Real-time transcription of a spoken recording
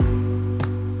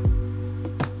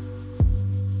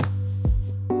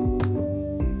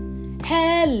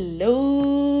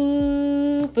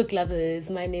book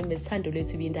lovers, my name is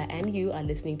Thandolethu Binda and you are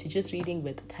listening to Just Reading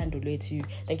with Thandolethu.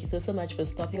 Thank you so much for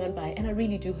stopping on by, and I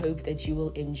really do hope that you will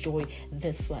enjoy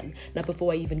this one. Now,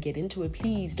 before I even get into it,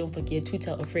 please don't forget to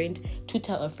tell a friend, to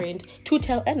tell a friend, to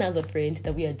tell another friend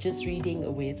that we are just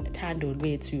reading with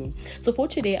Thandolethu. So for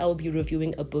today, I will be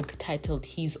reviewing a book titled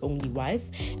His Only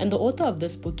Wife, and the author of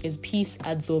this book is Peace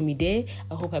Adzomidehe.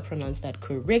 I hope I pronounced that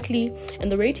correctly.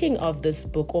 And the rating of this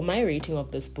book, or my rating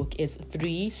of this book, is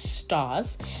 3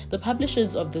 stars. The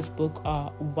publishers of this book are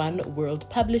One World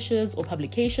Publishers or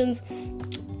Publications,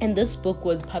 and this book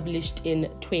was published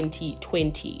in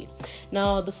 2020.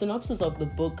 Now, the synopsis of the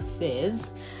book says,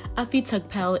 Afi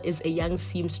Tagpal is a young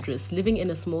seamstress living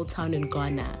in a small town in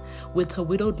Ghana with her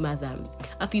widowed mother.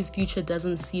 Afi's future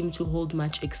doesn't seem to hold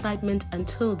much excitement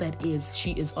until, that is,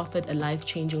 she is offered a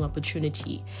life-changing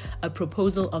opportunity, a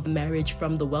proposal of marriage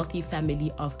from the wealthy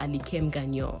family of Alikem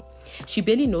Ganyo. She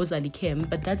barely knows Alikem,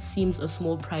 but that seems a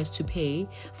small price to pay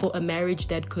for a marriage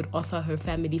that could offer her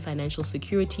family financial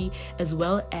security as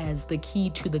well as the key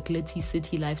to the glitzy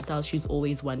city lifestyle she's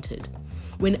always wanted.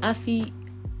 When Afi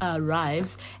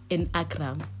arrives in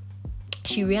Accra,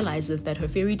 she realizes that her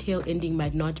fairy tale ending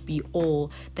might not be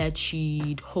all that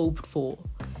she'd hoped for.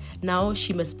 Now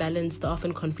she must balance the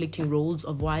often conflicting roles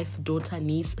of wife, daughter,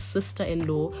 niece,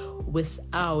 sister-in-law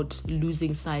without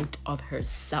losing sight of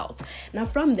herself. Now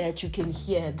from that you can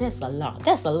hear there's a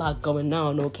lot going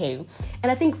on, okay?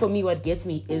 And I think for me what gets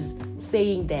me is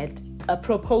saying that a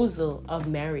proposal of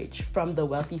marriage from the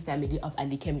wealthy family of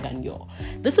Alikem Ganyo.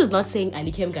 This is not saying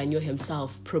Alikem Ganyo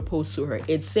himself proposed to her.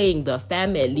 It's saying the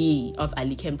family of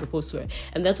Alikem proposed to her.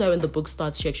 And that's why when the book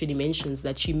starts, she actually mentions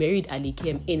that she married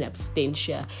Alikem in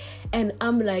absentia. And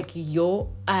I'm like,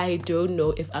 I don't know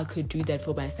if I could do that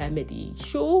for my family.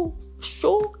 Sure.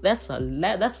 That's a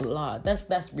lot.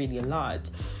 That's really a lot,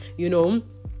 you know?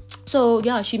 So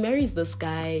yeah, she marries this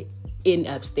guy in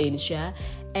absentia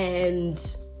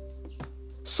and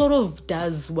sort of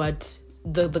does what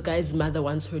the guy's mother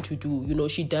wants her to do. You know,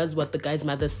 she does what the guy's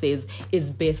mother says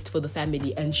is best for the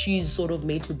family, and she's sort of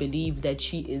made to believe that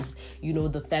she is, you know,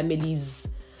 the family's,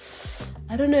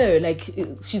 I don't know, like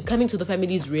she's coming to the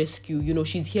family's rescue. You know,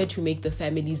 she's here to make the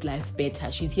family's life better.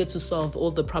 She's here to solve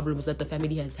all the problems that the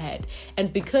family has had.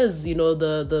 And because, you know,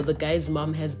 the guy's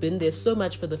mom has been there so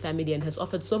much for the family and has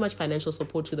offered so much financial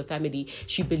support to the family,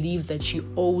 she believes that she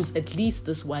owes at least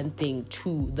this one thing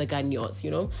to the Ganyos,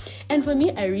 you know. And for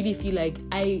me, I really feel like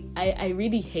I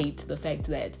really hate the fact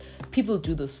that people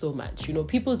do this so much. You know,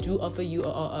 people do offer you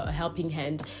a helping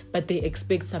hand, but they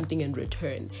expect something in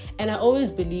return. And I always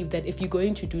believe that if you're going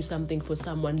to do something for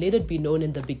someone, let it be known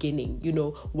in the beginning, you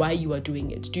know, why you are doing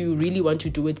it. Do you really want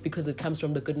to do it because it comes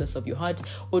from the goodness of your heart,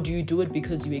 or do you do it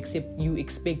because you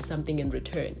expect something in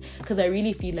return? Because I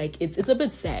really feel like it's a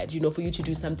bit sad, you know, for you to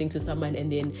do something to someone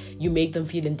and then you make them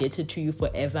feel indebted to you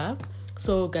forever.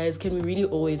 So guys, can we really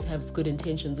always have good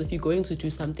intentions? If you're going to do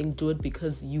something, do it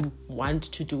because you want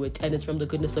to do it and it's from the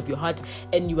goodness of your heart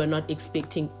and you are not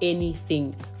expecting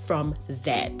anything from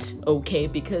that, okay?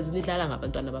 Because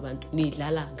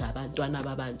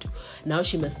now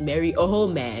she must marry a whole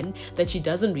man that she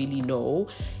doesn't really know.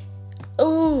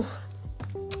 Oh,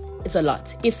 it's a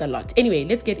lot. Anyway,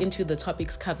 let's get into the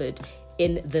topics covered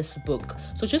in this book.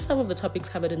 So just some of the topics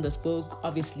covered in this book: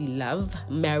 obviously love,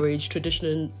 marriage,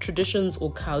 traditions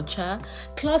or culture,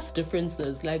 class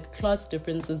differences. Like class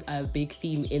differences are a big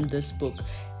theme in this book.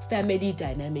 Family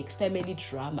dynamics, family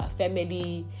drama,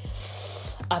 family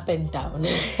up and down.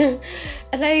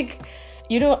 Like,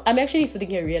 you know, I'm actually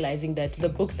sitting here realizing that the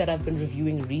books that I've been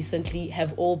reviewing recently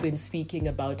have all been speaking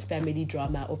about family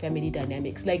drama or family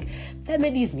dynamics. Like,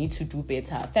 families need to do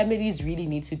better. Families really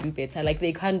need to do better. Like,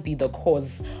 they can't be the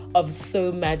cause of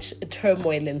so much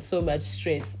turmoil and so much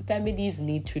stress. Families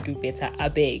need to do better. I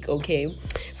beg, okay?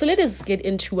 So let us get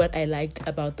into what I liked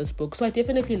about this book. So I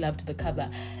definitely loved the cover.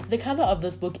 The cover of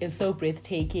this book is so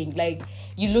breathtaking. Like,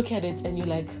 you look at it and you're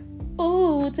like,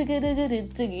 ooh,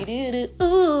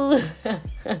 ooh.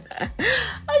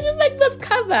 I just like this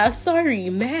cover. Sorry,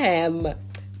 ma'am.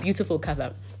 Beautiful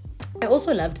cover. I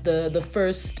also loved the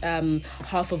first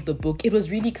half of the book. It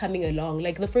was really coming along.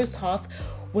 Like, the first half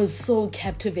was so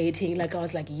captivating. Like, I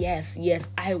was like, yes,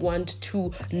 I want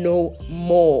to know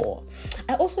more.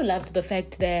 I also loved the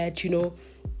fact that, you know,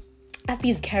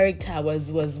 Afi's character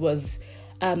was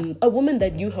a woman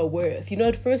that knew her worth.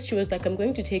 At first she was like, I'm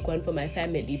going to take one for my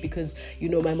family because,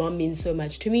 my mom means so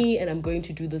much to me and I'm going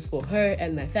to do this for her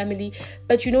and my family.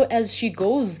 But, as she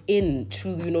goes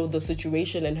into, the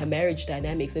situation and her marriage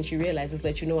dynamics, and she realizes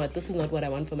that, this is not what I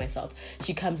want for myself.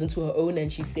 She comes into her own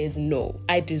and she says, no,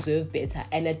 I deserve better.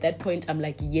 And at that point, I'm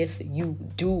like, yes, you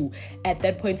do. At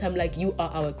that point, I'm like, you are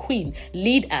our queen.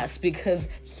 Lead us, because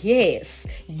yes,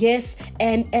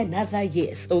 and another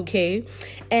yes, okay?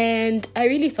 And I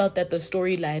really felt that the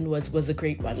storyline was a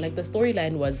great one. Like, the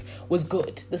storyline was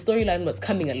good. The storyline was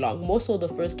coming along. More so the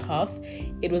first half,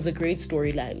 it was a great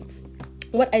storyline.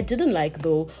 What I didn't like,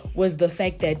 though, was the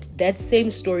fact that same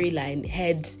storyline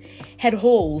had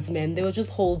holes, man. There were just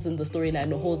holes in the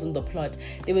storyline, or holes in the plot.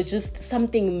 There was just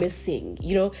something missing,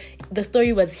 The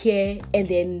story was here and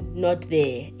then not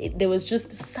there. There was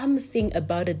just something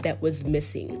about it that was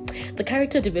missing. The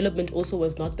character development also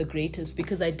was not the greatest,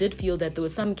 because I did feel that there were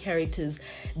some characters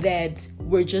that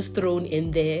were just thrown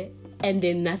in there and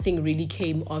then nothing really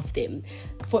came of them.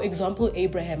 For example,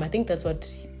 Abraham, I think that's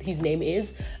what his name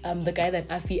is, the guy that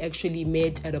Afi actually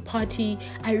met at a party.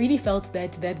 I really felt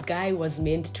that guy was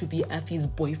meant to be Afi's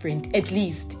boyfriend, at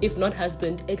least, if not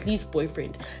husband, at least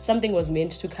boyfriend. Something was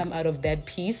meant to come out of that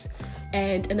piece.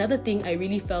 And another thing, I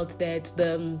really felt that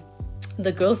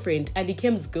the girlfriend,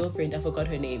 Alikem's girlfriend, I forgot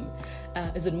her name.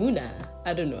 Is it Muna?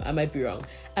 I don't know. I might be wrong.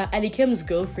 Alikem's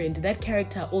girlfriend, that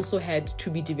character also had to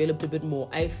be developed a bit more.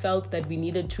 I felt that we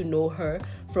needed to know her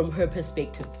from her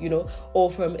perspective,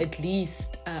 or from at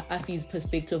least Afi's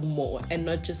perspective more, and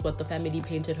not just what the family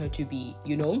painted her to be,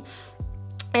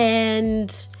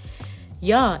 And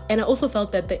yeah, and I also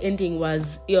felt that the ending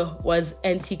was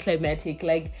anticlimactic.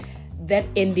 Like, that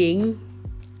ending,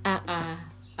 that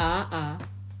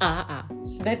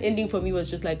ending for me was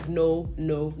just like, no.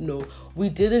 We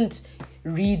didn't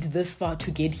read this far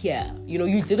to get here.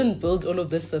 You didn't build all of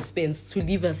this suspense to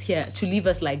leave us here, to leave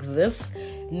us like this.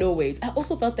 No ways. I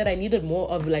also felt that I needed more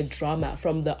of like drama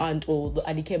from the aunt, or the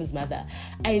Alikem's mother.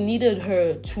 I needed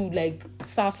her to like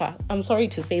suffer. I'm sorry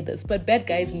to say this, but bad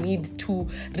guys need to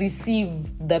receive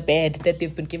the bad that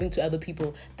they've been giving to other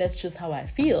people. That's just how I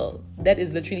feel. That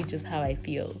is literally just how I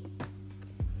feel.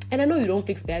 And I know you don't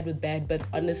fix bad with bad, but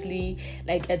honestly,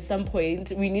 like, at some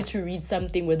point, we need to read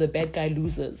something where the bad guy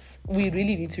loses. We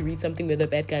really need to read something where the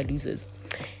bad guy loses.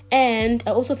 And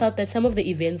I also felt that some of the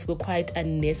events were quite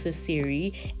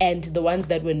unnecessary, and the ones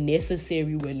that were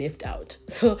necessary were left out.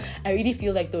 So I really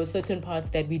feel like there were certain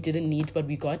parts that we didn't need but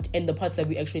we got, and the parts that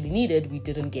we actually needed we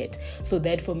didn't get. So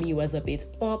that for me was a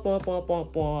bit But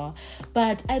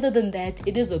other than that,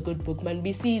 it is a good book, man.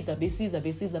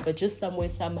 Besiza, but just somewhere,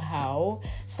 somehow,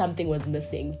 something was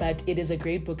missing. But it is a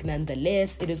great book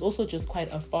nonetheless. It is also just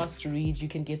quite a fast read. You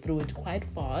can get through it quite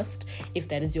fast if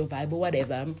that is your vibe or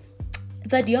whatever.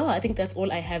 But yeah, I think that's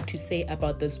all I have to say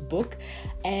about this book.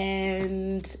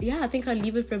 And yeah, I think I'll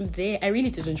leave it from there. I really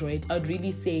did enjoy it. I'd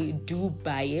really say do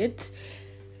buy it.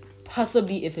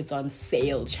 Possibly if it's on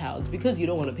sale, child, because you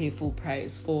don't want to pay full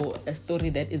price for a story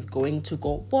that is going to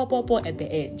go at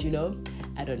the end,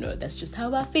 I don't know. That's just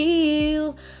how I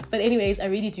feel. But anyways, I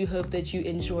really do hope that you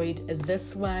enjoyed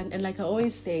this one. And like I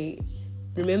always say,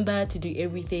 remember to do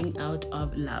everything out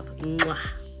of love. Mwah.